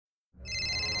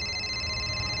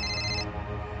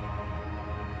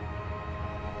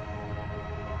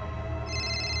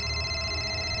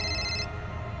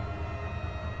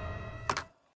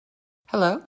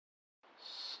Hello?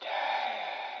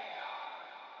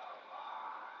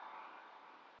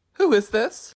 Who is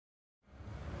this?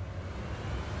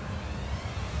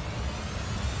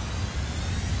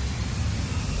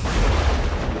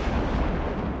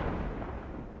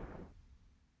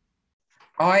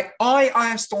 I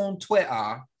asked on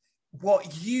Twitter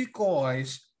what you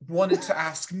guys wanted to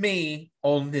ask me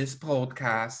on this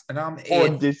podcast, and On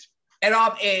this,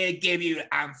 I'm here to give you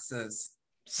answers.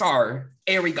 So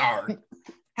here we go.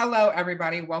 Hello,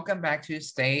 everybody. Welcome back to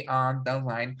Stay on the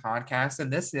Line podcast.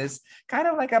 And this is kind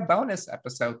of like a bonus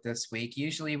episode this week.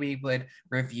 Usually we would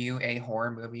review a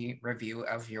horror movie review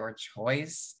of your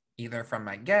choice, either from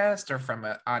my guest or from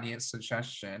an audience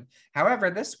suggestion. However,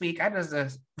 this week I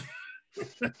decided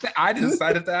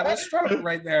to have a stroke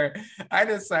right there. I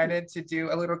decided to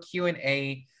do a little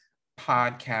Q&A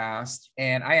podcast,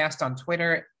 and I asked on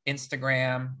Twitter,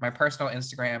 Instagram, my personal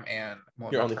Instagram, and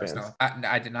Your not OnlyFans. personal.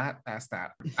 I did not ask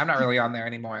that. I'm not really on there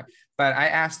anymore, but I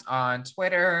asked on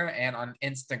Twitter and on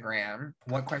Instagram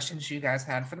what questions you guys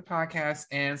had for the podcast,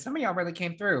 and some of y'all really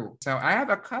came through. So I have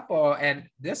a couple, and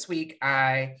this week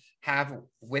I have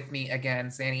with me again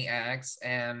Zanny X,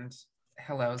 and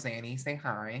hello Zanny, say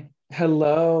hi.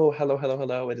 hello.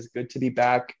 It is good to be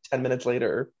back 10 minutes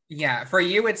later. Yeah, for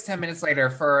you it's 10 minutes later.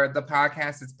 For the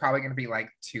podcast, it's probably going to be like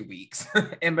 2 weeks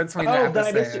in between the Oh, then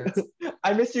I missed episodes. you.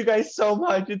 I missed you guys so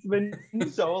much. It's been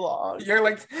so long. You're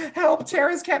like, help,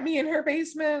 Tara's kept me in her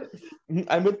basement.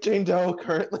 I'm with Jane Doe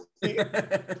currently.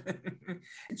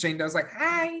 Jane Doe's like,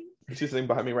 hi. She's sitting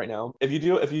behind me right now. If you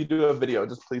do a video,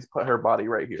 just please put her body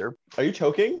right here. Are you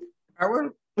choking?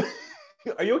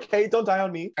 Are you okay? Don't die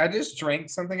on me. I just drank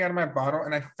something out of my bottle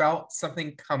and I felt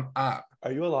something come up.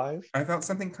 Are you alive? I felt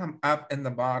something come up in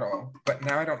the bottle, but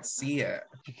now I don't see it.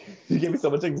 You gave me so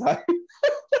much anxiety.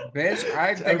 Bitch,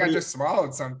 I think I just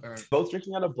swallowed something. Both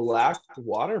drinking out of black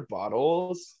water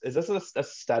bottles. Is this an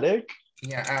aesthetic?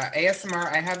 Yeah,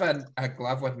 ASMR, I have a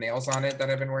glove with nails on it that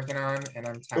I've been working on, and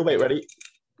I'm Oh, wait, ready?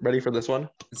 Ready for this one?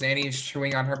 Zanny is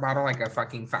chewing on her bottle like a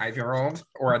fucking 5-year-old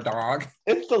or a dog.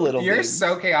 It's the little You're things.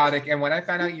 so chaotic, and when I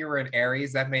found out you were an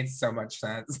Aries, that made so much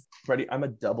sense. Ready? I'm a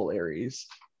double Aries.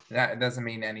 That doesn't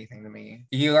mean anything to me.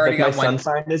 You already Like got my one.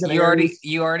 sun sign is an You Aries.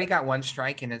 already got one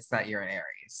strike, and it's that you're an Aries.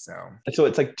 So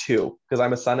it's like two, because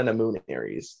I'm a sun and a moon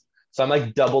Aries. So I'm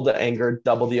like double the anger,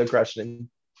 double the aggression, and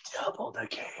double the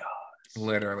chaos.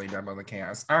 Literally double the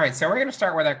chaos. All right, so we're gonna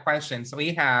start with our questions. So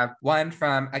we have one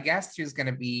from a guest who's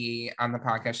gonna be on the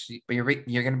podcast, but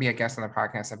you're gonna be a guest on the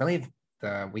podcast, I believe,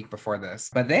 the week before this.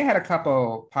 But they had a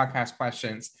couple podcast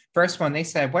questions. First one, they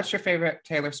said, "What's your favorite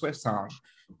Taylor Swift song?"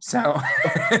 So,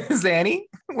 Zanny,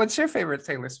 what's your favorite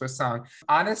Taylor Swift song?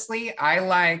 Honestly, I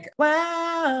like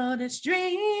 "Wildest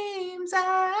Dreams."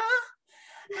 My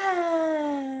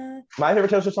favorite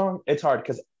Taylor Swift song, it's hard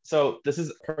because this is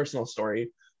a personal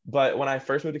story. But when I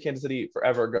first moved to Kansas City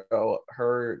forever ago,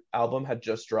 her album had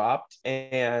just dropped,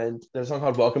 and there's a song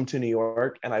called Welcome to New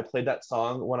York. And I played that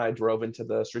song when I drove into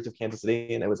the streets of Kansas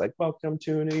City, and it was like, Welcome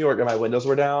to New York. And my windows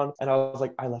were down. And I was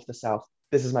like, I left the South.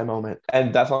 This is my moment.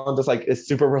 And that song just like is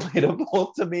super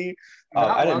relatable to me.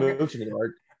 I didn't move to New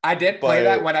York. I did play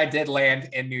that when I did land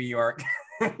in New York.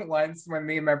 Once when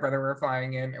me and my brother were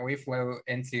flying in, and we flew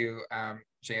into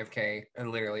JFK and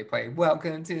literally played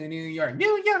 "Welcome to New York,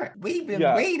 New York. We've been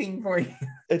waiting for you."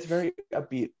 It's very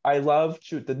upbeat. I love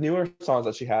the newer songs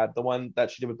that she had. The one that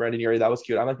she did with Brandon Urie, that was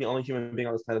cute. I'm like the only human being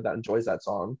on this planet that enjoys that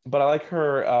song. But I like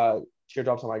her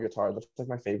Teardrops on My Guitar. That's like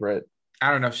my favorite.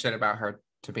 I don't know shit about her,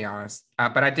 to be honest.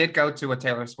 But I did go to a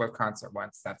Taylor Swift concert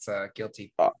once. That's a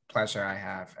guilty pleasure I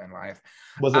have in life.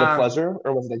 Was it a pleasure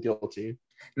or was it a guilty?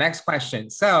 Next question.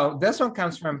 So this one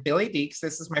comes from Billy Deeks.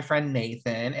 This is my friend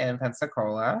Nathan in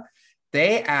Pensacola.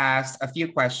 They asked a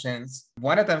few questions.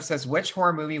 One of them says, which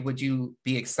horror movie would you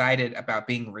be excited about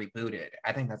being rebooted?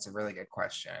 I think that's a really good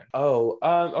question. Oh,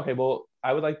 okay. Well,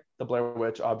 I would like The Blair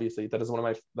Witch, obviously. That is one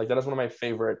of my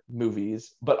favorite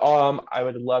movies. But I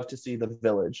would love to see The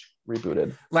Village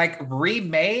rebooted. Like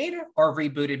remade or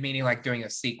rebooted, meaning like doing a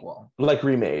sequel? Like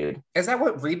remade. Is that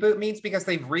what reboot means? Because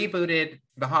they've rebooted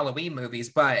the Halloween movies,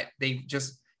 but they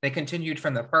continued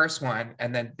from the first one,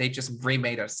 and then they just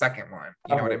remade a second one.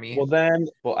 You know what I mean?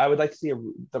 Well, I would like to see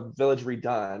The Village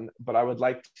redone, but I would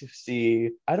like to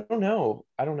see, I don't know.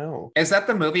 Is that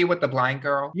the movie with the blind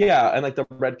girl? Yeah, and like the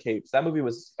red capes. That movie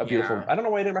was a beautiful. Yeah. I don't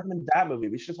know why I didn't recommend that movie.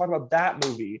 We should have talked about that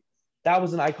movie. That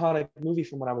was an iconic movie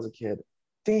from when I was a kid.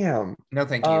 Damn. No,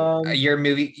 thank you. Your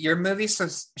movie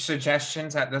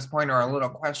suggestions at this point are a little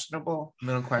questionable.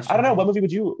 I don't know. What movie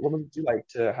would you like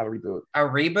to have a reboot? A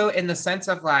reboot in the sense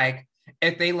of like,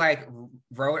 if they like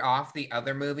wrote off the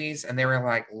other movies and they were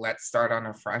like, let's start on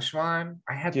a fresh one.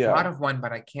 I had thought of one,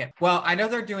 but I can't. Well, I know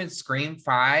they're doing Scream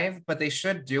 5, but they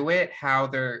should do it how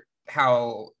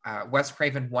Wes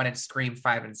Craven wanted Scream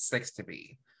 5 and 6 to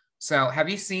be. So have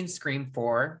you seen Scream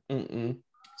 4? Mm-mm.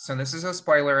 So this is a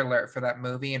spoiler alert for that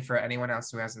movie and for anyone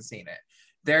else who hasn't seen it.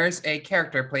 There's a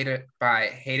character played by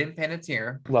Hayden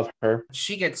Panettiere. Love her.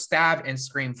 She gets stabbed in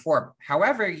Scream 4.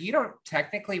 However, you don't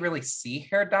technically really see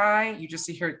her die. You just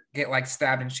see her get like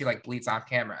stabbed and she like bleeds off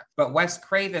camera. But Wes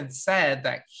Craven said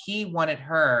that he wanted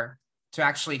her to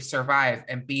actually survive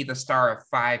and be the star of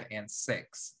 5 and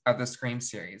 6 of the Scream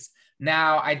series.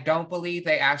 Now, I don't believe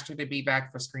they asked her to be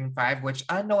back for Scream 5, which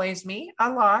annoys me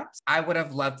a lot. I would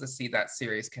have loved to see that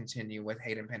series continue with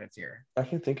Hayden Panettiere. I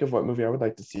can think of what movie I would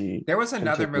like to see. There was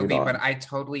another movie, but I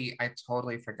totally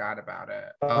forgot about it.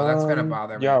 Oh, that's gonna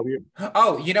bother me. Yeah.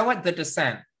 Oh, you know what? The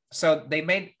Descent. So they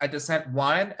made a Descent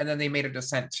 1 and then they made a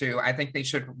Descent 2. I think they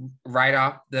should write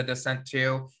off the Descent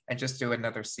 2 and just do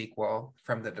another sequel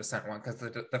from the Descent 1 because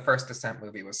the first Descent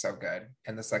movie was so good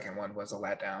and the second one was a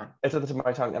letdown. It's at the tip of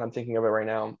my tongue and I'm thinking of it right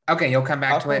now. Okay, you'll come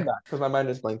back to it? Because my mind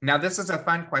is blank. Now, this is a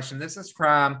fun question. This is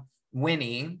from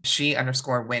Winnie,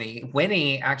 she_Winnie.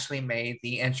 Winnie actually made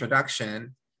the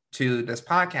introduction to this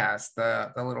podcast,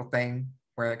 the little thing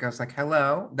where it goes like,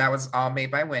 hello. That was all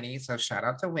made by Winnie. So shout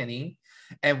out to Winnie.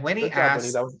 And Winnie asked,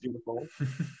 Winnie, that was beautiful.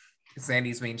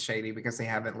 Sandy's being shady because they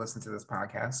haven't listened to this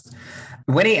podcast.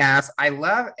 Winnie asked, I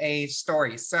love a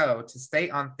story. So to stay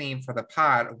on theme for the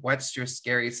pod, what's your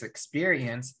scariest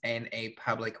experience in a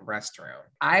public restroom?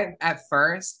 I at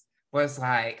first was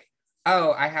like,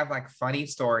 oh, I have like funny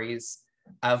stories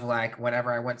of like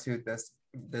whenever I went to this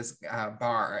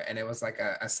bar and it was like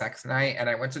a sex night and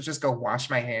I went to just go wash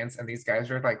my hands and these guys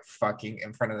were like fucking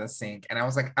in front of the sink and I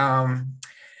was like,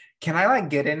 can I like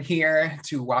get in here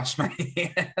to wash my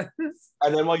hands?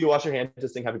 And then while you wash your hands,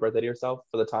 just sing happy birthday to yourself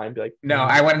for the time. Be like, no,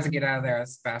 I wanted to get out of there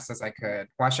as fast as I could.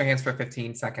 Wash your hands for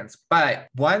 15 seconds. But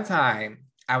one time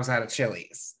I was at a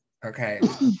Chili's. Okay.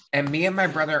 And me and my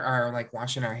brother are like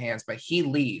washing our hands, but he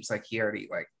leaves. Like he already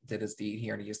like did his deed. He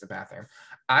already used the bathroom.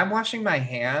 I'm washing my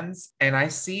hands and I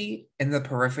see in the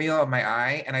peripheral of my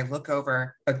eye and I look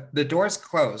over, the door's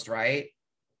closed, right?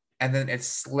 And then it's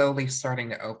slowly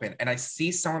starting to open. And I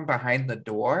see someone behind the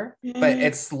door, but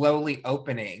it's slowly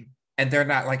opening and they're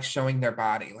not like showing their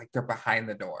body, like they're behind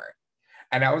the door.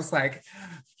 And I was like,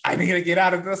 I need to get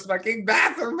out of this fucking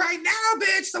bathroom right now,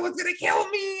 bitch. Someone's gonna kill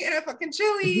me in a fucking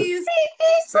Chili's.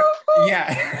 So,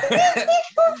 yeah.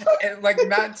 And like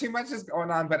not too much is going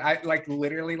on, but I like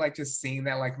literally like just seeing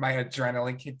that like my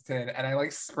adrenaline kicked in and I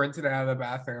like sprinted out of the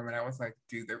bathroom and I was like,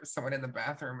 dude, there was someone in the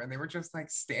bathroom and they were just like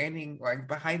standing like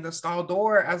behind the stall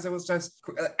door as it was just,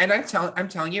 and I'm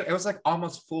telling you, it was like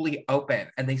almost fully open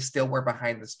and they still were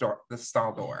behind the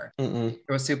stall door. Mm-mm.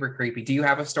 It was super creepy. Do you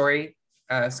have a story?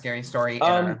 A scary story in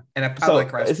a public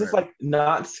restroom. This is like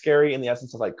not scary in the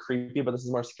essence of like creepy, but this is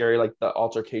more scary. Like the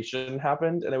altercation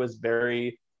happened, and it was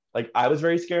very like I was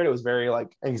very scared. It was very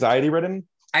like anxiety ridden.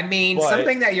 I mean,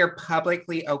 something that you're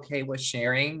publicly okay with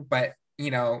sharing, but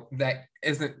you know that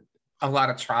isn't a lot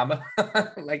of trauma.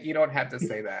 Like you don't have to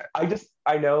say that.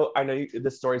 I know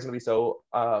this story is gonna be so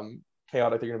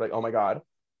chaotic. You're gonna be like, oh my god.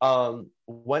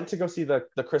 Went to go see the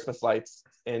Christmas lights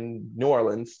in New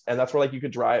Orleans, and that's where like you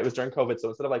could drive. It was during COVID, so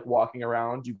instead of like walking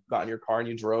around, you got in your car and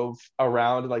you drove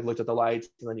around and like looked at the lights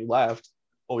and then you left.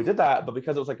 Well, we did that, but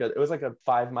because it was like a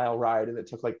 5-mile ride and it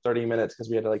took like 30 minutes because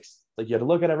we had to like you had to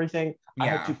look at everything. Yeah. I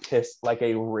had to piss like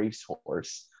a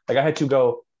racehorse. Like I had to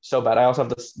go so bad. I also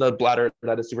have the bladder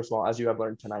that is super small, as you have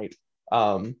learned tonight.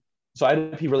 So I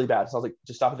had to pee really bad. So I was like,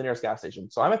 just stop at the nearest gas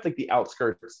station. So I'm at like the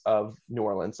outskirts of New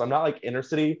Orleans. So I'm not like inner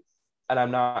city and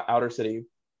I'm not outer city.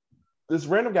 This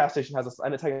random gas station has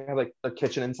and it has like a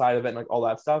kitchen inside of it and like all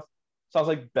that stuff. So I was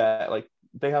like, bet, like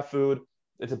they have food.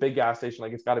 It's a big gas station.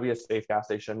 Like it's got to be a safe gas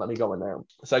station. Let me go in there.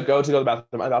 So I go to the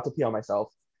bathroom. I'm about to pee on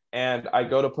myself. And I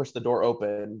go to push the door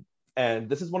open. And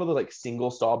this is one of the like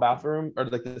single stall bathroom or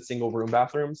like the single room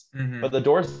bathrooms, but the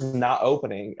door's not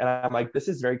opening. And I'm like, this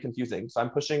is very confusing. So I'm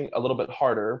pushing a little bit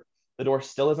harder. The door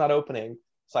still is not opening.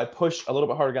 So I push a little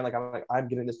bit harder again. I'm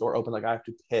getting this door open. Like I have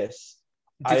to piss.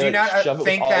 Did you not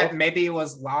think that maybe it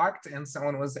was locked and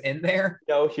someone was in there?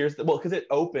 No, because it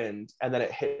opened and then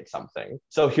it hit something.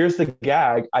 So here's the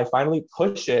gag. I finally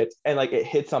push it and like it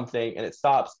hit something and it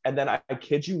stops. And then I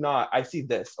kid you not, I see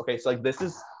this. Okay, so like this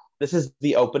is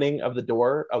the opening of the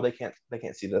door. Oh, they can't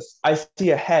see this. I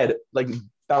see a head like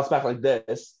bounce back like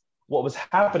this. What was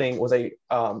happening was a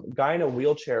guy in a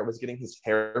wheelchair was getting his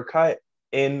hair cut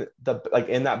in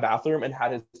that bathroom and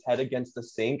had his head against the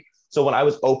sink. So when I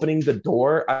was opening the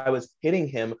door, I was hitting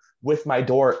him with my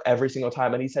door every single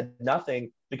time. And he said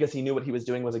nothing because he knew what he was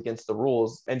doing was against the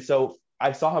rules. And so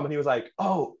I saw him and he was like,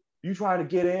 oh, you trying to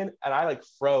get in? And I like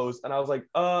froze and I was like,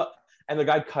 and the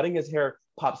guy cutting his hair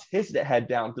pops his head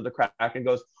down through the crack and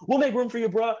goes, we'll make room for you,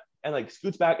 bruh. And like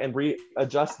scoots back and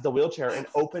readjusts the wheelchair and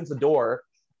opens the door.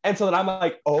 And so then I'm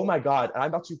like, oh my God. And I'm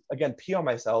about to again pee on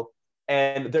myself.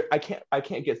 And there, I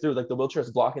can't get through. Like the wheelchair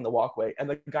is blocking the walkway. And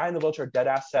the guy in the wheelchair dead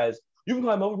ass says, you can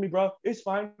climb over me, bro. It's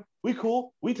fine. We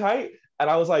cool. We tight. And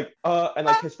I was like, and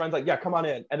like his friend's like, yeah, come on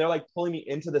in. And they're like pulling me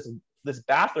into this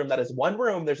bathroom that is one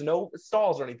room. There's no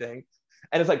stalls or anything.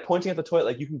 And it's like pointing at the toilet,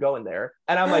 like you can go in there.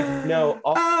 And I'm like, no,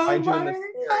 I'll find you in this.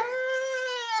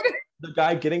 The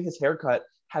guy getting his haircut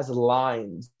has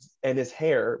lines in his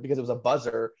hair because it was a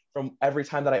buzzer from every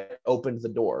time that I opened the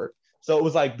door. So it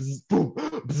was like, bzz, boom,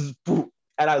 bzz, boom.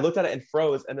 And I looked at it and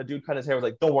froze. And the dude cut his hair was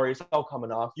like, don't worry, it's all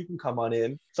coming off. You can come on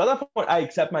in. So at that point, I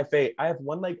accept my fate. I have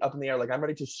one leg up in the air, like I'm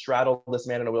ready to straddle this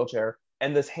man in a wheelchair.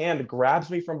 And this hand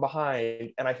grabs me from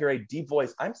behind. And I hear a deep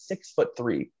voice. I'm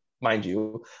 6'3", mind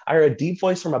you. I hear a deep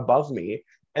voice from above me.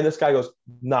 And this guy goes,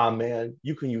 nah, man,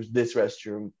 you can use this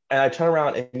restroom. And I turn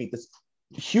around and meet this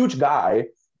huge guy.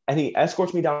 And he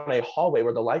escorts me down a hallway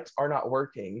where the lights are not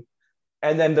working.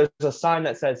 And then there's a sign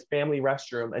that says family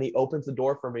restroom. And he opens the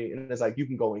door for me and is like, you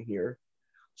can go in here.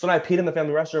 So then I peed in the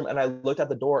family restroom and I looked at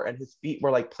the door and his feet were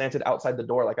like planted outside the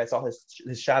door. Like I saw his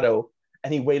shadow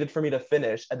and he waited for me to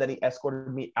finish. And then he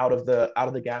escorted me out of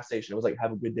the gas station. It was like,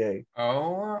 have a good day.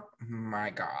 Oh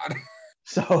my God.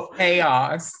 So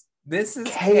chaos. This is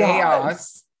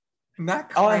chaos. Not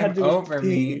climb over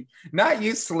me. Not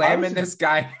you slamming this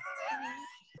guy.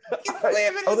 You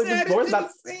slamming his head into the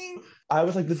sink. I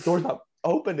was like, this door's not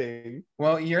opening.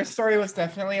 Well, your story was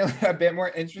definitely a bit more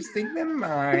interesting than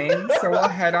mine. So we'll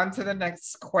head on to the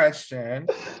next question.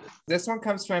 This one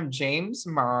comes from James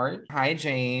March. Hi,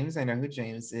 James. I know who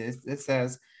James is. It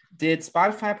says, did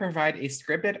Spotify provide a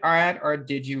scripted ad or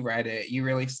did you write it? You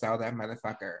really stole that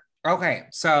motherfucker. Okay,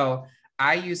 so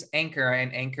I use Anchor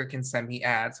and Anchor can send me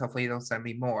ads. Hopefully they'll send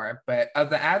me more. But of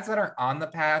the ads that are on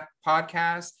the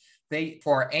podcast,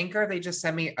 for Anchor, they just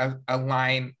send me a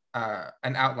line,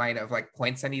 an outline of like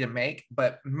points I need to make.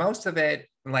 But most of it,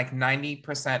 like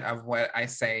 90% of what I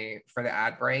say for the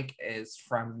ad break is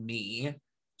from me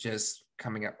just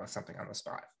coming up with something on the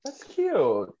spot. That's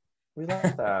cute. We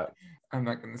love that. I'm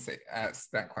not going to ask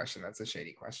that question. That's a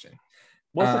shady question.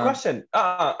 What's the question?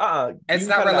 It's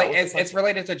not related. It's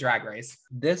related to Drag Race.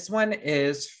 This one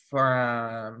is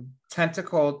from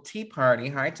Tentacled Tea Party.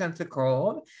 Hi,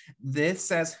 Tentacled. This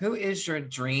says, who is your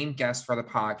dream guest for the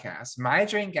podcast? My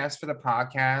dream guest for the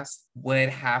podcast would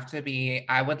have to be,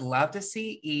 I would love to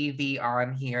see Evie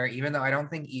on here, even though I don't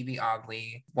think Evie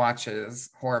oddly watches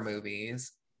horror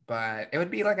movies. But it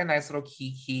would be like a nice little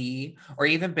Kiki or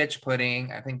even Bitch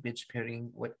Pudding. I think Bitch Pudding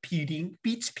would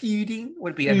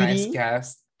be a nice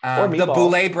guest. The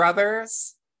Boulet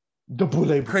Brothers. The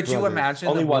Boulet Brothers. Could you imagine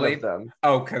only one of them?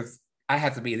 Oh, because I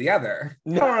had to be the other.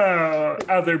 No.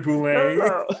 Other Boulet.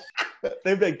 No.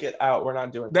 They'd be like, get out. We're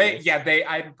not doing this.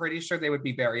 I'm pretty sure they would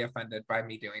be very offended by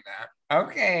me doing that.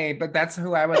 Okay, but that's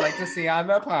who I would like to see on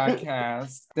the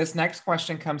podcast. This next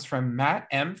question comes from Matt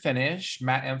M. Finish.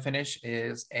 Matt M. Finish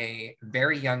is a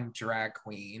very young drag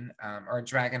queen or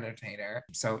drag entertainer.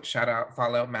 So shout out,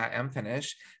 follow Matt M.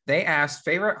 Finish. They asked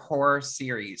favorite horror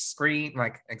series, Scream,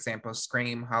 like example,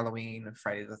 Scream, Halloween,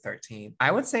 Friday the 13th.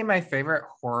 I would say my favorite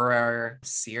horror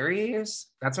series.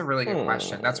 That's a really good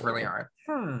question. That's really hard.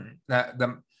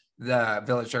 The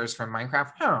villagers from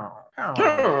Minecraft.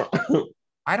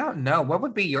 I don't know. What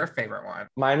would be your favorite one?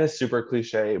 Mine is super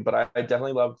cliche, but I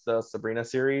definitely loved the Sabrina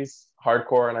series,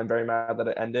 hardcore, and I'm very mad that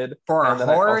it ended. For a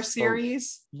horror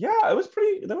series? Yeah, it was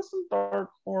pretty. There was some dark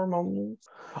horror moments.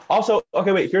 Also,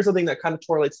 okay, wait. Here's the thing that kind of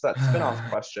correlates to that spinoff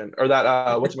question, or that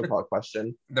whatchamacallit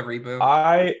question. The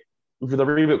reboot. For the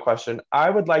reboot question, I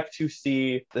would like to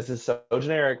see, this is so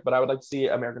generic, but I would like to see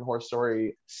American Horror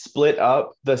Story split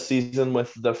up the season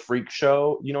with the Freak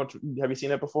Show. You know, have you seen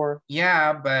it before?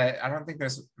 Yeah, but I don't think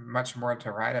there's much more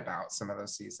to write about some of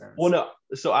those seasons. Well, no.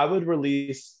 So I would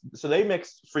release, so they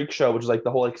mixed Freak Show, which is like the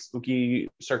whole like spooky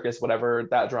circus, whatever,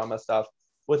 that drama stuff,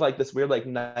 with like this weird like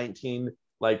 19,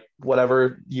 like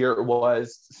whatever year it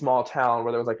was, small town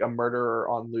where there was like a murderer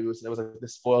on loose and it was like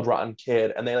this spoiled rotten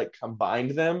kid, and they like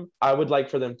combined them. I would like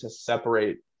for them to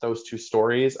separate those two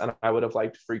stories, and I would have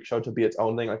liked Freak Show to be its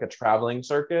own thing, like a traveling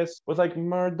circus with like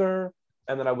murder,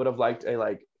 and then I would have liked a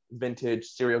like vintage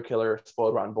serial killer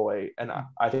spoiled rotten boy, and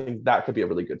I think that could be a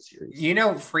really good series. You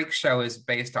know, Freak Show is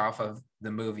based off of the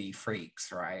movie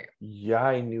Freaks, right? Yeah,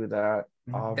 I knew that.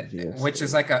 Obviously. Which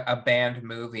is like a banned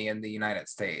movie in the United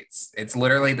States. It's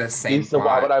literally the same So why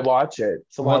plot. would I watch it?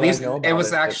 So why Well, would these I know it about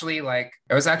was it? actually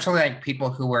like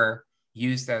people who were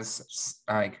used as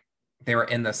like they were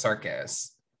in the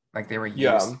circus. Like they were used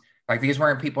Yeah. like these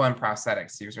weren't people in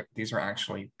prosthetics. These were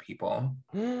actually people.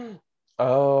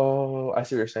 Oh, I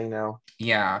see what you're saying now.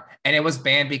 Yeah. And it was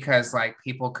banned because like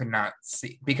people could not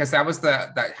see because that was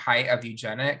the height of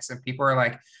eugenics and people were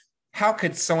like, how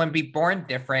could someone be born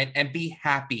different and be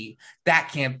happy? That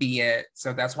can't be it.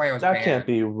 So that's why it was That banned. can't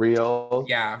be real.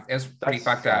 Yeah, it was pretty That's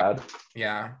fucked sad. up.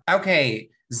 Yeah.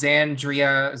 Okay,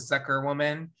 Zandria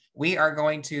Zuckerwoman. We are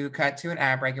going to cut to an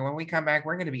ad break, and when we come back,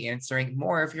 we're going to be answering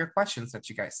more of your questions that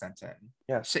you guys sent in.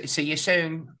 Yeah. See you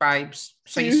soon. Bye.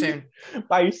 See you soon.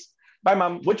 Bye. Bye,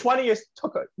 Mom. Which one of you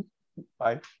took it?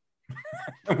 Bye.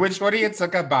 Which one of you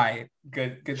took a bye?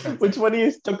 Good sentence. Which one of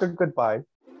you took a goodbye?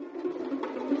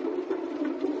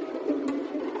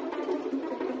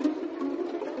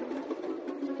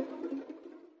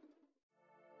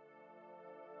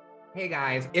 Hey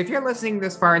guys, if you're listening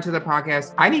this far into the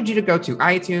podcast, I need you to go to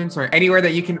iTunes or anywhere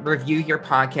that you can review your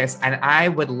podcast. And I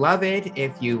would love it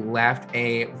if you left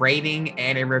a rating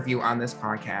and a review on this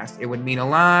podcast. It would mean a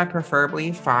lot,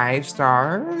 preferably 5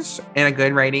 stars and a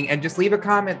good rating. And just leave a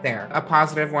comment there, a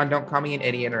positive one. Don't call me an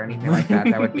idiot or anything like that.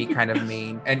 That would be kind of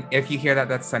mean. And if you hear that,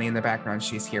 that's Sunny in the background.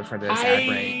 She's here for this ad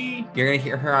break. You're going to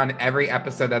hear her on every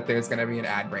episode that there's going to be an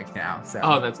ad break now. So.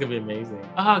 Oh, that's going to be amazing.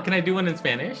 Can I do one in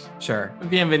Spanish? Sure.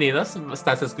 Bienvenidos.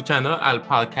 Estás escuchando al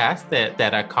podcast de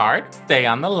Data Card. Stay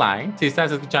on the line. Si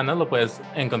estás escuchando, lo puedes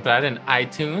encontrar en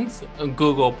iTunes,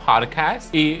 Google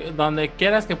Podcast y donde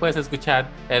quieras que puedes escuchar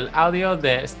el audio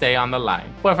de Stay on the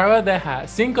Line. Por favor, deja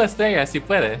 5 estrellas si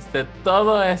puedes de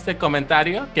todo este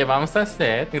comentario que vamos a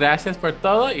hacer. Gracias por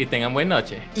todo y tengan buena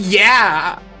noche.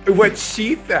 Yeah, what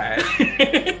she said.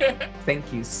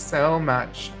 Thank you so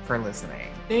much for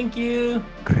listening. Thank you.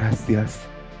 Gracias.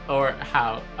 Or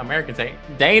how Americans say,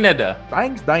 Dana.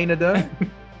 Thanks, Dinah.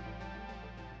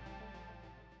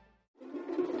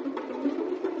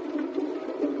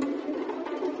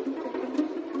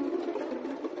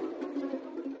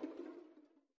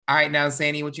 All right, now,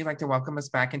 Zanny, would you like to welcome us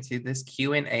back into this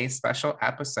Q&A special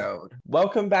episode?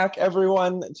 Welcome back,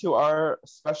 everyone, to our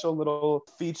special little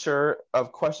feature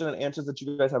of question and answers that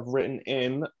you guys have written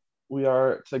in. We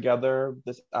are together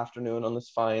this afternoon on this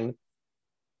fine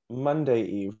Monday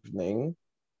evening.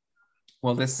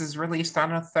 Well, this is released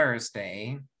on a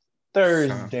Thursday.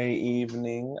 Thursday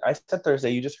evening. I said Thursday.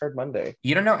 You just heard Monday.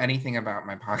 You don't know anything about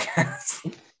my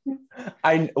podcast.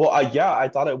 I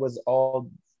thought it was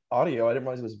all audio. I didn't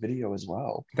realize it was video as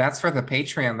well. That's for the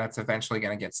Patreon that's eventually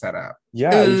going to get set up.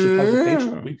 Yeah, you should plug the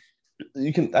Patreon.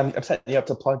 You can. I'm upset you have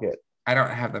to plug it. I don't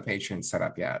have the Patreon set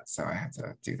up yet, so I have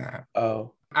to do that.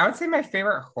 Oh. I would say my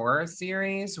favorite horror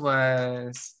series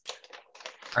was...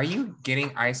 Are you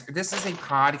getting ice? This is a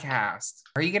podcast.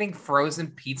 Are you getting frozen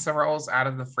pizza rolls out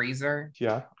of the freezer?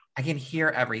 Yeah. I can hear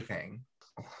everything.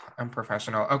 I'm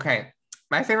professional. Okay.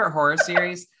 My favorite horror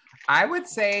series, I would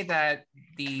say that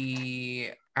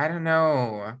I don't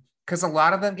know, because a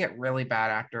lot of them get really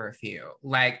bad after a few.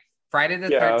 Like Friday the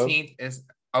 13th is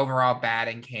overall bad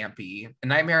and campy.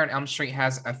 Nightmare on Elm Street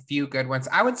has a few good ones.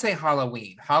 I would say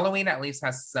Halloween. Halloween at least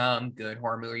has some good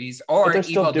horror movies. Or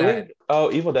Evil Dead.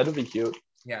 Oh, Evil Dead would be cute.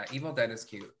 Yeah, Evil Dead is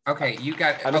cute. Okay,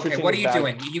 what are you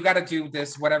doing? You got to do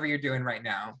this, whatever you're doing right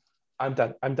now. I'm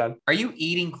done. Are you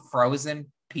eating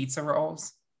frozen pizza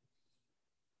rolls?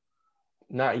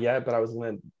 Not yet, but I was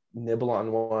going to nibble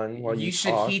on one while you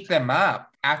should heat them up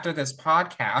after this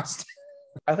podcast.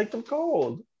 I like them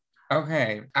cold.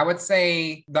 Okay, I would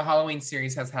say the Halloween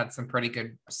series has had some pretty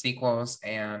good sequels,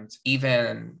 and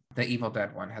even the Evil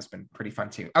Dead one has been pretty fun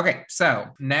too. Okay, so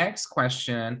next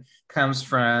question comes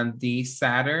from the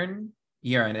Saturn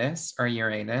Uranus.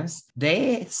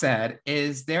 They said,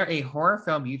 is there a horror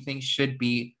film you think should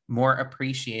be more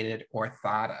appreciated or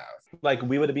thought of? Like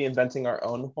we would be inventing our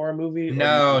own horror movie?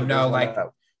 No, like,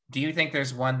 do you think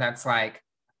there's one that's like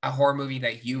a horror movie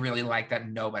that you really like that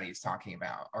nobody's talking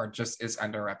about or just is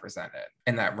underrepresented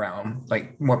in that realm?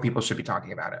 Like more people should be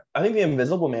talking about it. I think The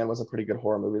Invisible Man was a pretty good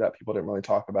horror movie that people didn't really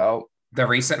talk about. The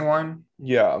recent one?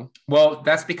 Yeah. Well,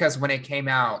 that's because when it came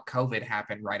out, COVID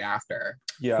happened right after.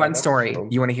 Yeah. Fun story. True.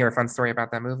 You want to hear a fun story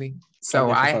about that movie?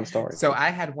 So I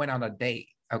had went on a date.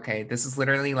 Okay. This is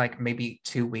literally like maybe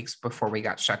 2 weeks before we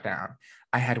got shut down.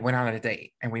 I had went on a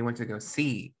date and we went to go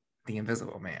see The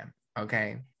Invisible Man.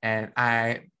 Okay. And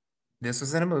this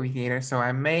was in a movie theater, so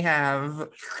I may have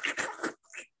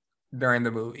during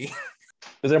the movie.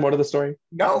 Is there more to the story?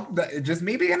 No, just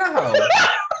me being a hoe.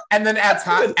 And then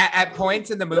at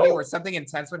points in the movie where something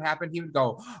intense would happen, he would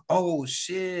go, "Oh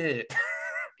shit!"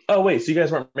 Oh wait, so you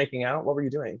guys weren't making out? What were you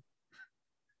doing?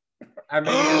 I'm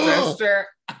making a gesture.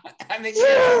 I'm making a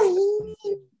gesture.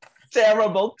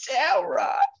 Terrible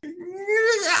Tara.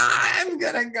 I'm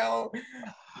gonna go.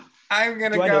 I'm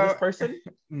gonna Do go. I know this person?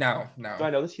 No. Do I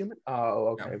know this human?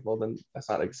 Oh, okay. No. Well, then that's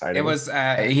not exciting. It was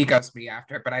he ghosted me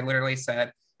after, but I literally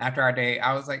said after our date,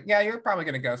 I was like, "Yeah, you're probably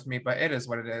gonna ghost me, but it is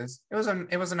what it is." It was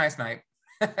a nice night.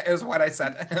 It was what I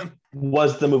said to him.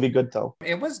 Was the movie good though?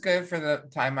 It was good for the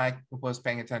time I was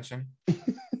paying attention.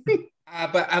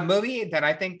 But a movie that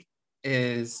I think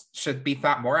should be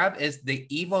thought more of is The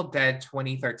Evil Dead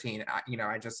 2013.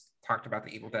 I just talked about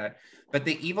The Evil Dead, but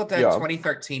The Evil Dead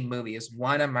 2013 movie is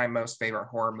one of my most favorite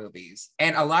horror movies.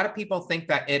 And a lot of people think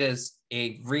that it is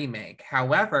a remake.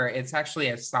 However, it's actually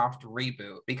a soft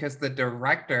reboot because the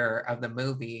director of the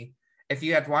movie, if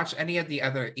you had watched any of the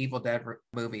other Evil Dead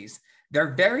movies,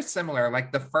 they're very similar.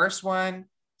 Like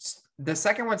the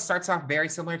second one starts off very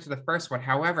similar to the first one.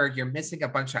 However, you're missing a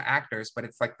bunch of actors, but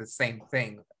it's like the same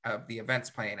thing of the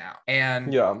events playing out.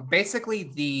 And basically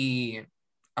the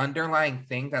underlying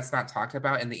thing that's not talked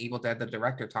about in The Evil Dead, the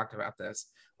director talked about this,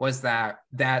 was that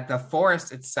the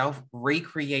forest itself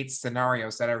recreates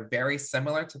scenarios that are very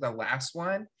similar to the last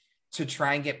one to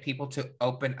try and get people to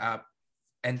open up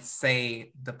and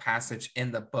say the passage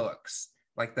in the books.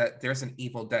 Like there's an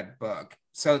Evil Dead book.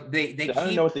 So they I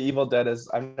don't know what the Evil Dead is.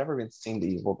 I've never even seen the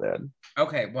Evil Dead.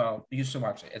 Okay, well, you should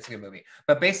watch it. It's a good movie.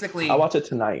 But basically, I'll watch it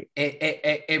tonight.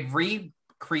 It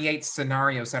recreates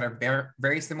scenarios that are very,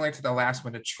 very similar to the last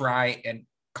one to try and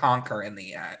conquer in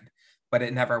the end, but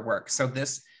it never works. So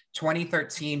this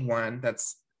 2013 one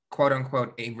that's quote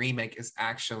unquote a remake is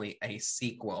actually a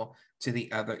sequel to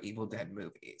the other Evil Dead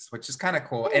movies, which is kind of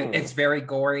cool. And it's very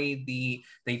gory.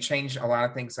 They changed a lot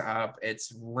of things up.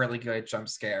 It's really good jump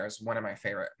scares. One of my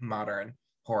favorite modern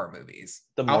horror movies.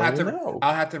 I'll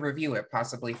have to review it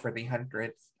possibly for the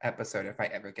 100th episode if I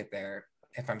ever get there,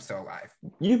 if I'm still alive.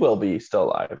 You will be still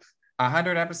alive.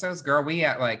 100 episodes? Girl, we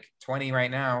at like 20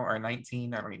 right now or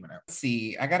 19. I don't even know. Let's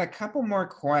see. I got a couple more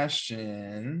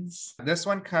questions. This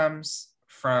one comes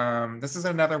this is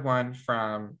another one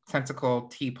from Tentacle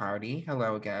Tea Party.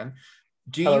 Hello again.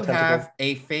 Do you have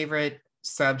a favorite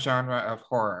subgenre of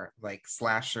horror, like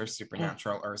slasher,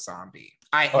 supernatural, or zombie?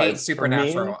 I hate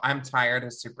supernatural. I'm tired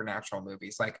of supernatural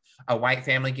movies. Like a white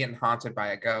family getting haunted by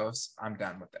a ghost. I'm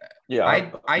done with it. Yeah,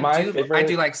 I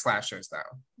do like slashers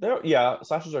though.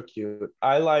 Slashers are cute.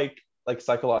 I like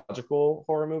psychological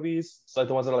horror movies. So like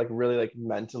the ones that are like really like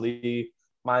mentally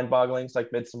mind-boggling, so like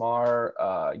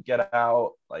Midsommar, Get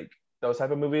Out, like those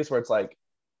type of movies where it's like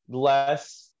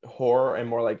less horror and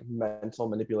more like mental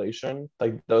manipulation.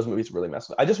 Like those movies really mess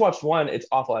with me. I just watched one. It's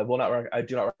awful. I do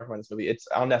not recommend this movie. It's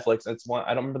on Netflix. It's one,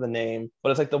 I don't remember the name, but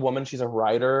it's like the woman, she's a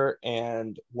writer,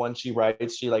 and when she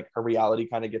writes, she like her reality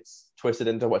kind of gets twisted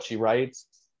into what she writes.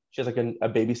 She has like a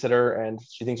babysitter, and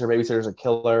she thinks her babysitter is a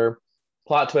killer.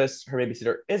 Plot twist, her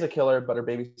babysitter is a killer, but her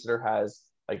babysitter has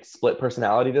like split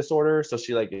personality disorder, so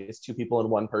she like is two people in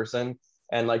one person,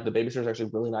 and like the babysitter is actually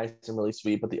really nice and really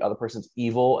sweet, but the other person's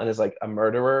evil and is like a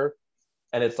murderer,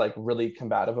 and it's like really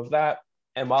combative of that.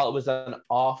 And while it was done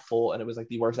awful and it was like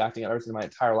the worst acting I've ever seen in my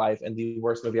entire life and the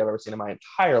worst movie I've ever seen in my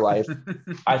entire life,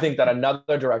 I think that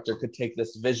another director could take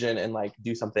this vision and like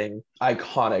do something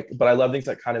iconic. But I love things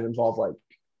that kind of involve like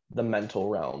the mental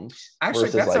realms. Actually,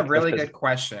 that's a really good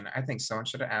question. I think someone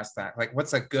should have asked that. Like,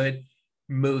 what's a good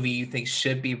movie you think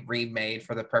should be remade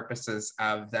for the purposes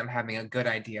of them having a good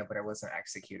idea, but it wasn't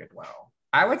executed well?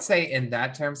 I would say in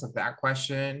that terms of that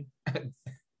question,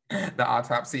 The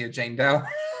Autopsy of Jane Doe.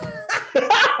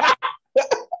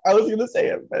 I was going to say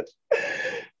it, but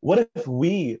what if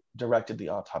we directed The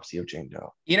Autopsy of Jane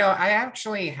Doe? I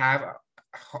actually have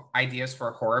ideas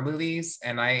for horror movies,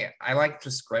 and I like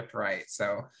to script write.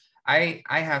 So I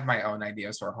have my own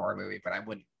ideas for a horror movie, but I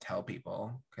wouldn't tell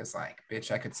people because, like,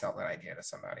 bitch, I could sell that idea to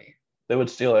somebody. They would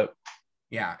steal it.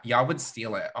 Yeah, y'all would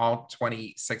steal it. All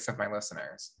 26 of my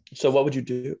listeners. So what would you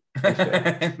do?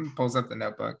 Pulls up the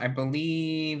notebook. I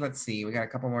believe, let's see, we got a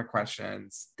couple more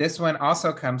questions. This one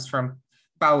also comes from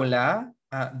Paula,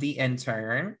 the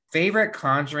intern. Favorite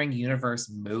Conjuring universe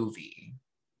movie?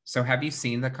 So have you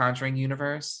seen the Conjuring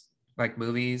universe? Like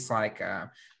movies like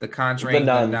The Conjuring,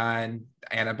 The Nun,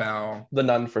 Annabelle. The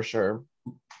Nun for sure.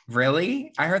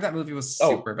 Really? I heard that movie was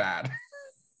super bad.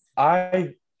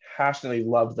 I passionately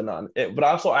love The Nun. But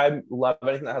also I love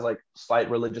anything that has like slight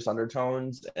religious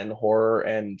undertones and horror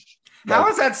and... How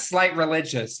is that slight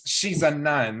religious? She's a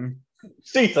nun.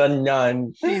 She's a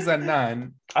nun. She's a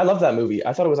nun. I love that movie.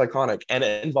 I thought it was iconic. And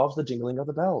it involves the jingling of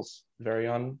the bells. Very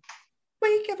on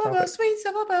We give up Stop a it. sweet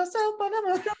simple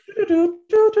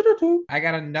I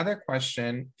got another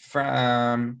question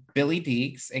from Billy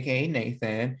Deeks, aka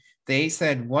Nathan. They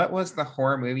said, what was the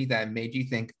horror movie that made you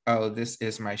think, oh, this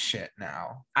is my shit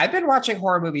now? I've been watching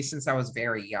horror movies since I was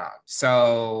very young.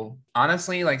 So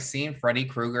honestly, like seeing Freddy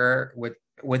Krueger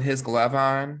with his glove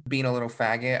on, being a little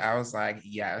faggot, I was like,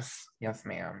 yes,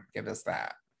 ma'am, give us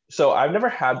that. So I've never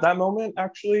had that moment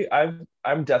actually.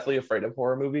 I'm deathly afraid of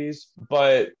horror movies,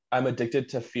 but I'm addicted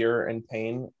to fear and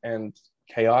pain and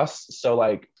chaos. So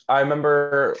like I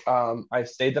remember I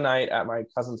stayed the night at my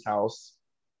cousin's house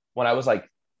when I was like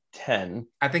 10.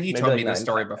 I think you Maybe told like me this 9,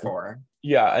 story 10. before.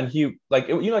 Yeah, and he like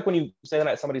like when you stay the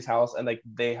night at somebody's house and like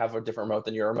they have a different remote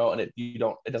than your remote and it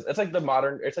doesn't, it's like the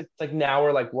modern, it's like now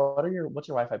we're like, what's your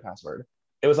Wi-Fi password?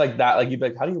 It was like that, like you'd be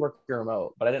like, how do you work your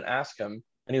remote? But I didn't ask him.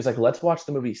 And he was like, let's watch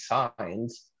the movie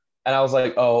Signs. And I was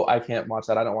like, oh, I can't watch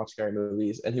that. I don't watch scary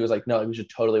movies. And he was like, no, like, we should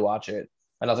totally watch it.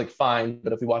 And I was like, fine,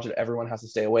 but if we watch it, everyone has to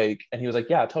stay awake. And he was like,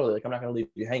 yeah, totally. Like, I'm not going to leave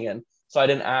you hanging. So I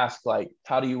didn't ask, like,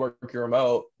 how do you work your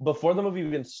remote? Before the movie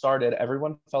even started,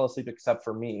 everyone fell asleep except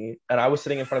for me. And I was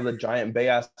sitting in front of the giant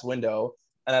bay-ass window.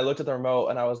 And I looked at the remote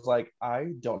and I was like,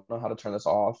 I don't know how to turn this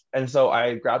off. And so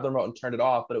I grabbed the remote and turned it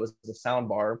off, but it was the sound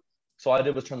bar. So all I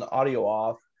did was turn the audio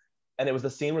off. And it was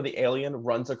the scene where the alien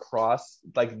runs across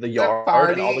like the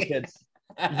yard and all the kids.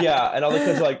 Yeah. And all the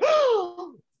kids are like,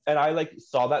 and I like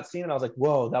saw that scene and I was like,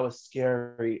 whoa, that was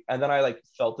scary. And then I like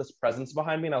felt this presence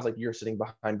behind me and I was like, you're sitting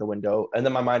behind the window. And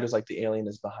then my mind was like, the alien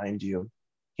is behind you.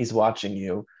 He's watching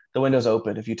you. The window's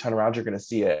open. If you turn around, you're going to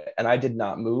see it. And I did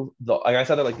not move. Like I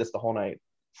sat there like this the whole night,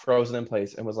 frozen in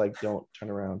place, and was like, don't turn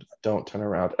around. Don't turn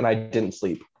around. And I didn't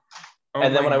sleep. Oh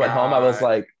and then when I went home, I was God.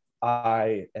 like,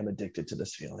 I am addicted to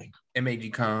this feeling. It made you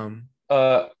come.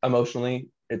 Emotionally,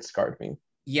 it scarred me.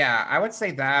 Yeah, I would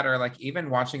say that, or like even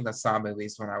watching the Saw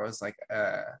movies when I was like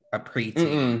a preteen.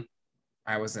 Mm-mm.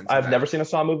 I was into I've that. never seen a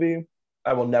Saw movie.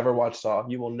 I will never watch Saw.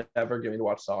 You will never get me to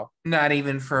watch Saw. Not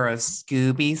even for a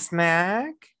Scooby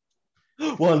snack.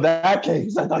 Well, in that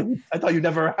case, I thought you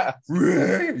never asked.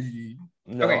 Really?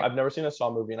 No, Okay. I've never seen a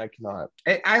Saw movie, and I cannot.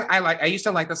 I used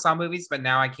to like the Saw movies, but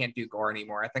now I can't do gore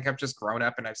anymore. I think I've just grown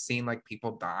up and I've seen like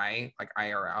people die like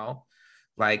IRL.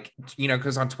 Like, you know,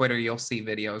 because on Twitter you'll see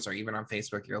videos, or even on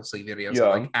Facebook you'll see videos Yeah.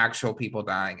 of like actual people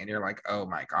dying, and you're like, oh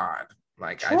my God,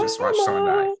 like I just watched someone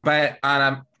die. But on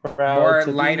a Proud more to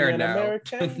be lighter an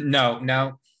note, American. no.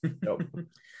 Nope.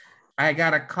 I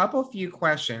got a few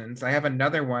questions. I have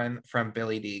another one from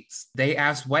Billy Deeks. They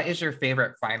asked, what is your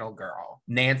favorite final girl?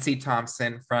 Nancy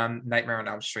Thompson from Nightmare on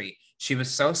Elm Street. She was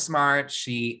so smart.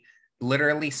 She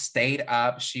literally stayed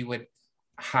up. She would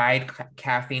hide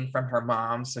caffeine from her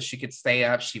mom so she could stay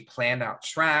up. She planned out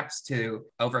traps to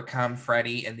overcome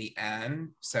Freddy in the end.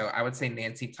 So I would say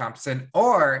Nancy Thompson,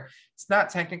 or it's not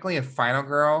technically a final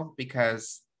girl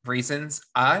because reasons.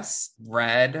 Us,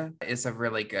 Red is a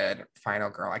really good final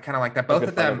girl. I kind of like that. Both good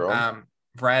of them, final girl.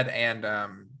 Red and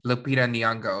Lupita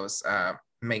Nyong'o's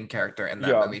main character in that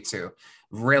Yeah. movie too.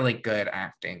 Really good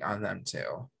acting on them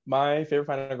too. My favorite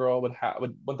final girl would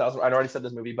 1000. I'd already said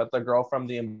this movie, but the girl from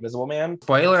The Invisible Man.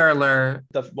 Spoiler alert.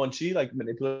 When she like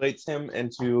manipulates him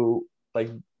into like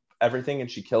everything,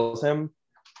 and she kills him,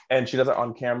 and she does it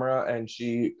on camera, and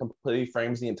she completely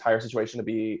frames the entire situation to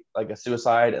be like a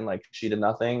suicide, and like she did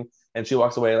nothing, and she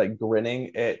walks away like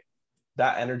grinning.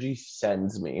 That energy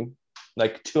sends me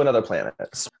like to another planet.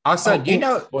 Also, Oh, you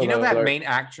know spoiler that alert. main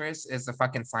actress is a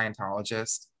fucking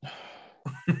Scientologist.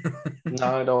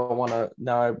 No, I don't want to.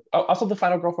 No, also the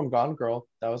final girl from Gone Girl.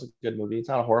 That was a good movie. It's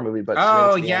not a horror movie, but she made it Oh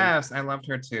to the end. yes, I loved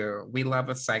her too. We love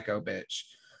a psycho bitch.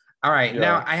 All right, Yeah.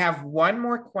 now I have one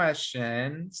more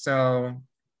question. So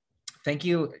thank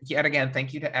you yet again.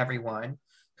 Thank you to everyone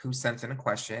who sent in a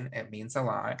question. It means a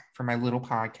lot for my little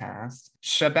podcast.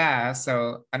 Shabazz,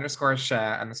 so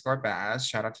 _Sha_Baz.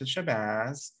 Shout out to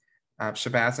Shabazz.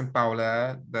 Shabazz and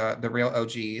Paula, the real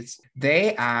OGs.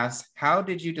 They asked, how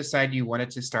did you decide you wanted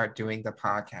to start doing the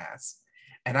podcast?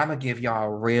 And I'm gonna give y'all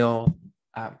a real,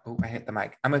 I hit the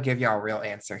mic. I'm gonna give y'all a real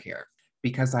answer here,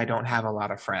 because I don't have a lot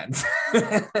of friends.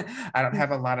 I don't have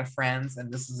a lot of friends,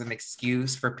 and this is an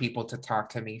excuse for people to talk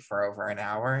to me for over an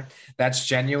hour. That's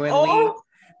genuinely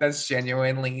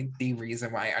the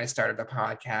reason why I started a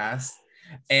podcast.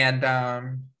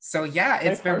 And so yeah,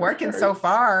 it's My been heart working hurts. so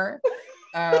far.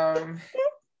 My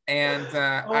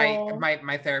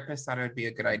therapist thought it would be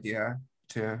a good idea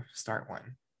to start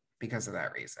one because of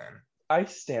that reason. I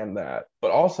stand that,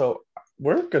 but also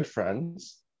we're good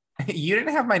friends. You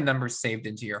didn't have my number saved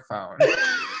into your phone.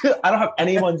 I don't have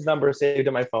anyone's number saved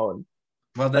in my phone.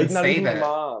 Well, then Like not save even my it.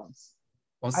 mom's.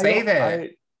 Well, I save don't-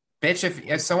 it. Bitch,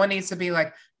 if someone needs to be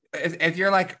like, if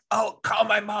you're like, oh, call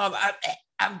my mom,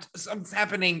 something's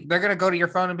happening, they're gonna go to your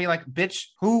phone and be like, bitch,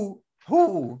 who?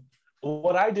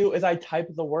 What I do is I type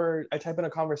in a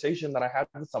conversation that I had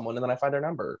with someone, and then I find their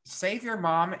number. Save your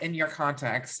mom in your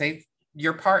contacts, save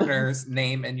your partner's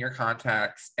name in your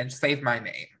contacts, and save my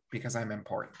name because I'm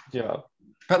important. Yeah.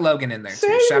 Put Logan in there too.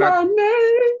 Say Shout my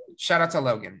name. out to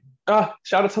Logan.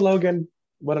 Shout out to Logan.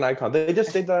 What an icon. They just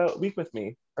stayed the week with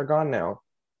me. They're gone now.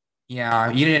 Yeah,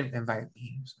 you didn't invite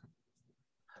me.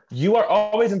 You are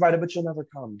always invited, but you'll never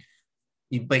come.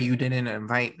 But you didn't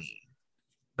invite me.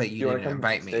 But you didn't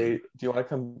invite me. Do you want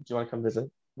to come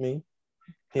visit me?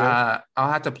 Here?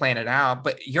 I'll have to plan it out.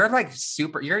 But you're like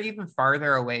you're even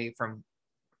farther away from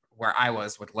where I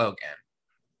was with Logan.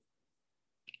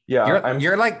 Yeah,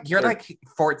 you're like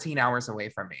 14 hours away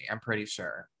from me. I'm pretty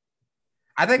sure.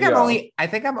 I think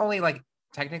I'm only like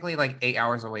technically like 8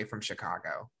 hours away from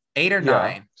Chicago. 8 or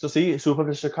 9. So see, swoop up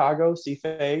to Chicago, see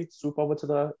Faye, swoop over to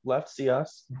the left, see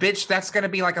us. Bitch, that's gonna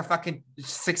be like a fucking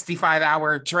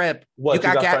 65-hour trip. What, you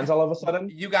got friends all of a sudden?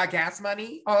 You got gas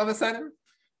money all of a sudden?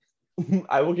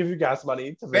 I will give you gas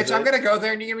money to visit. Bitch, I'm gonna go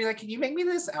there and you're gonna be like, can you make me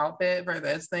this outfit for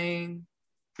this thing?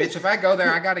 Bitch, if I go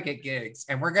there, I gotta get gigs.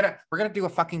 And we're gonna do a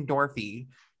fucking Dorothy,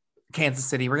 Kansas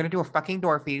City. We're gonna do a fucking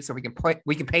Dorothy so we can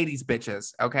pay these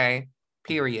bitches, okay?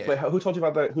 Period. Wait, who told you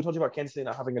about that? Who told you about Kansas City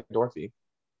not having a Dorothy?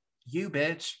 You,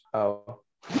 bitch. Oh.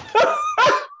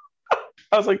 I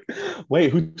was like,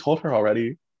 wait, who told her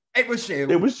already? It was you.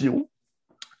 It was you.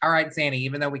 All right, Zanny,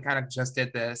 even though we kind of just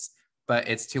did this, but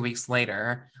it's 2 weeks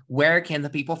later, where can the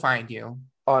people find you?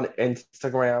 On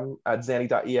Instagram at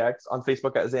Zanny.ex, on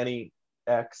Facebook at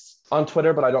ZannyX, on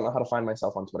Twitter, but I don't know how to find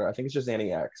myself on Twitter. I think it's just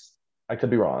ZannyX. I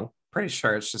could be wrong. Pretty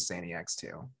sure it's just Zanny X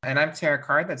too. And I'm Tara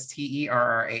Card. That's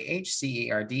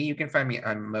TerrahCard. You can find me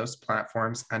on most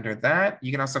platforms under that. You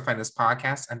can also find this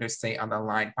podcast under Stay on the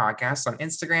Line Podcast on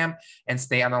Instagram and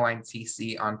Stay on the Line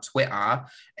TC on Twitter.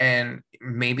 And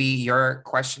maybe your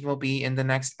question will be in the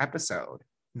next episode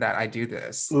that I do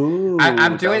this. Ooh,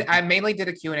 I mainly did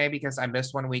a Q&A because I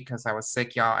missed 1 week because I was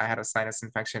sick, y'all. I had a sinus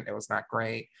infection. It was not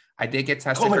great. I did get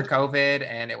tested for COVID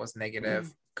and it was negative.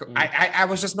 I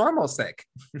was just normal sick.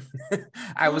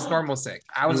 I was normal sick.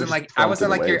 I wasn't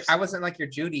like your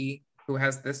Judy who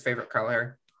has this favorite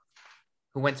color,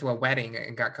 who went to a wedding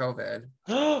and got COVID.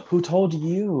 Who told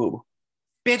you?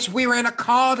 Bitch, we were in a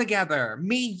call together.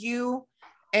 Me, you,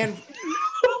 and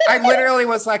I literally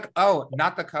was like, oh,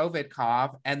 not the COVID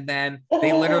cough. And then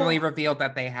they literally revealed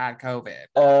that they had COVID.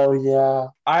 Oh, yeah.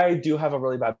 I do have a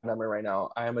really bad memory right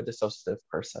now. I am a dissociative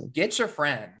person. Get your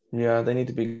friend. Yeah, they need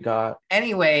to be got.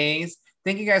 Anyways,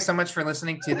 thank you guys so much for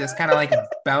listening to this kind of like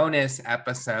bonus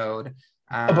episode.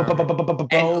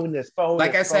 Bonus.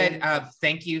 Like I said,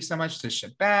 thank you so much to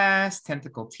Shabazz,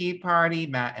 Tentacle Tea Party,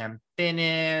 Matt M.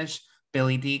 Finish,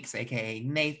 Billy Deeks, aka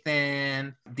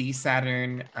Nathan, D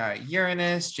Saturn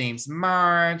Uranus, James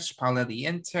March, Paula the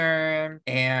Intern,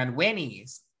 and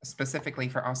Winnie's specifically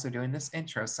for also doing this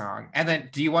intro song. And then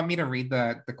do you want me to read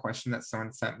the question that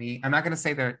someone sent me? I'm not going to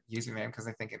say their username because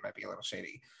I think it might be a little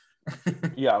shady.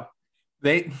 Yeah.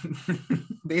 They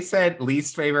said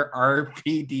least favorite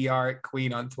RPDR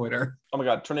queen on Twitter. Oh my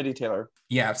God, Trinity Taylor.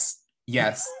 Yes.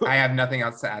 I have nothing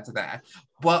else to add to that.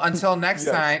 Well, until next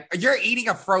time, you're eating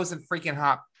a frozen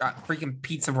freaking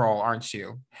pizza roll, aren't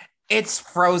you? It's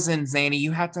frozen, Zanny.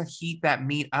 You have to heat that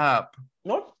meat up.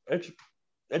 No, it's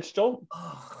still.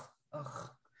 Ugh.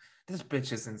 This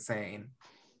bitch is insane.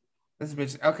 This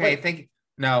bitch. Okay, Wait,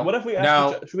 no. What if we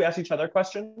ask should we ask each other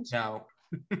questions? No.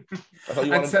 I thought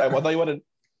you wanted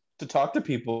to talk to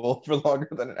people for longer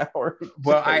than an hour.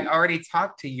 Well, I already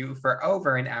talked to you for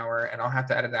over an hour and I'll have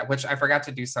to edit that, which I forgot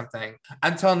to do something.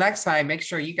 Until next time, make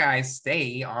sure you guys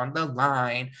stay on the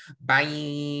line. Bye.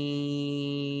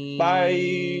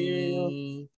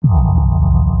 Bye.